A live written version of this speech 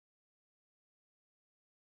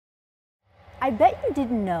I bet you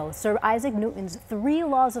didn't know Sir Isaac Newton's 3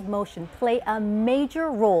 laws of motion play a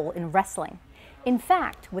major role in wrestling. In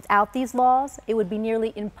fact, without these laws, it would be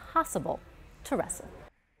nearly impossible to wrestle.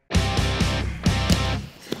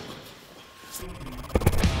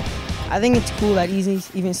 I think it's cool that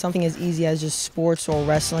even something as easy as just sports or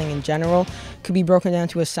wrestling in general could be broken down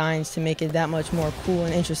to a science to make it that much more cool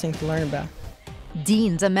and interesting to learn about.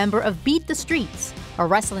 Dean's a member of Beat the Streets, a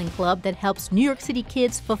wrestling club that helps New York City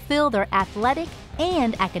kids fulfill their athletic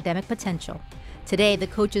and academic potential. Today, the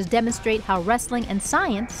coaches demonstrate how wrestling and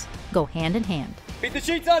science go hand in hand. Beat the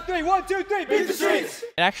streets on 3, 1, 2, 3, beat the streets!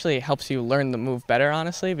 It actually helps you learn the move better,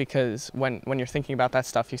 honestly, because when you're thinking about that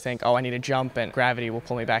stuff, you think, oh, I need to jump and gravity will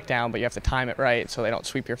pull me back down, but you have to time it right so they don't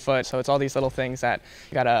sweep your foot. So it's all these little things that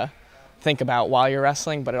you gotta think about while you're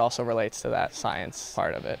wrestling, but it also relates to that science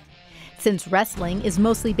part of it. Since wrestling is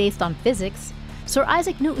mostly based on physics, Sir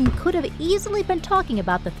Isaac Newton could have easily been talking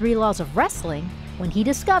about the 3 laws of wrestling when he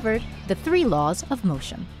discovered the 3 laws of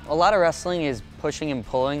motion. A lot of wrestling is pushing and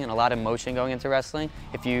pulling and a lot of motion going into wrestling.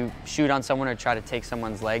 If you shoot on someone or try to take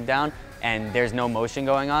someone's leg down and there's no motion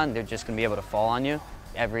going on, they're just going to be able to fall on you.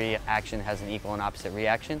 Every action has an equal and opposite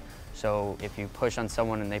reaction. So if you push on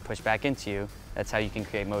someone and they push back into you, that's how you can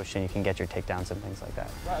create motion. You can get your takedowns and things like that.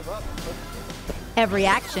 Every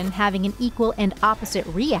action having an equal and opposite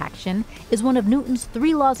reaction is one of Newton's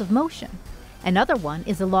 3 laws of motion. Another one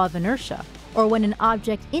is the law of inertia, or when an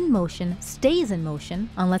object in motion stays in motion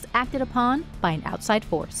unless acted upon by an outside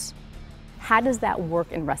force. How does that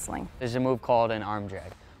work in wrestling? There's a move called an arm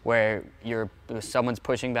drag, where someone's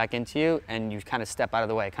pushing back into you and you kind of step out of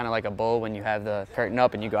the way, kind of like a bull when you have the curtain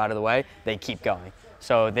up and you go out of the way, they keep going.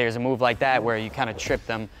 So there's a move like that where you kind of trip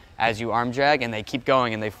them as you arm drag and they keep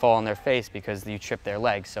going and they fall on their face because you trip their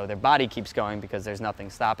legs. So their body keeps going because there's nothing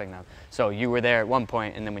stopping them. So you were there at one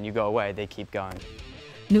point and then when you go away, they keep going.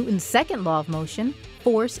 Newton's second law of motion,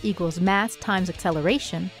 force equals mass times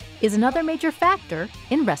acceleration, is another major factor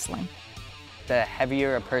in wrestling. The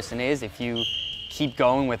heavier a person is, if you keep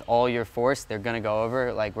going with all your force, they're going to go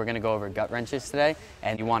over, like we're going to go over gut wrenches today,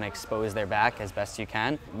 and you want to expose their back as best you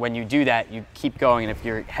can. When you do that, you keep going, and if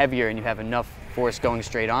you're heavier and you have enough force going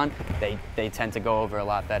straight on, they tend to go over a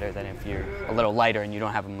lot better than if you're a little lighter and you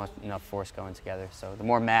don't have enough force going together. So the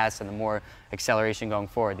more mass and the more acceleration going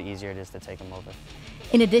forward, the easier it is to take them over.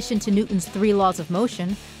 In addition to Newton's 3 laws of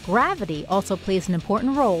motion, gravity also plays an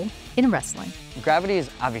important role in wrestling. Gravity is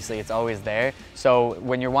obviously, it's always there. So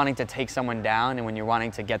when you're wanting to take someone down and when you're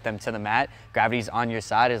wanting to get them to the mat, gravity's on your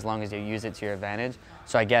side as long as you use it to your advantage.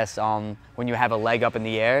 So I guess when you have a leg up in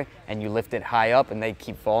the air and you lift it high up and they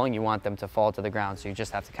keep falling, you want them to fall to the ground. So you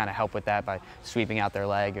just have to kind of help with that by sweeping out their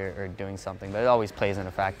leg or doing something. But it always plays in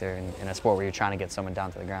a factor in a sport where you're trying to get someone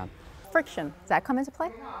down to the ground. Friction, does that come into play?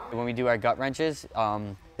 When we do our gut wrenches,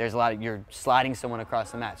 there's a lot of, you're sliding someone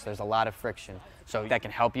across the mat, so there's a lot of friction. So that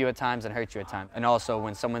can help you at times and hurt you at times. And also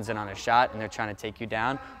when someone's in on a shot and they're trying to take you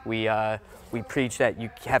down, we preach that you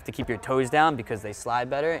have to keep your toes down because they slide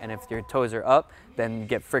better, and if your toes are up, then you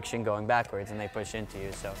get friction going backwards and they push into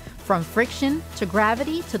you. So from friction to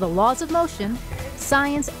gravity to the laws of motion,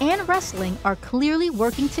 science and wrestling are clearly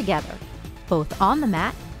working together, both on the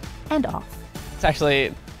mat and off. It's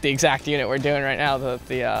actually the exact unit we're doing right now,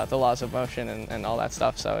 the laws of motion and all that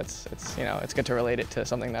stuff. So it's you know, it's good to relate it to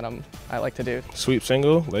something that I like to do. Sweep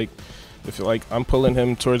single, like if I'm pulling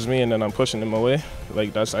him towards me and then I'm pushing him away,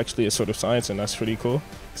 like that's actually a sort of science, and that's pretty cool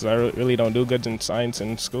because I really don't do good in science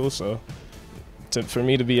in school. So for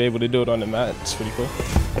me to be able to do it on the mat, it's pretty cool.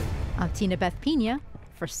 I'm Tinabeth Pina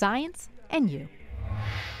for Science and You.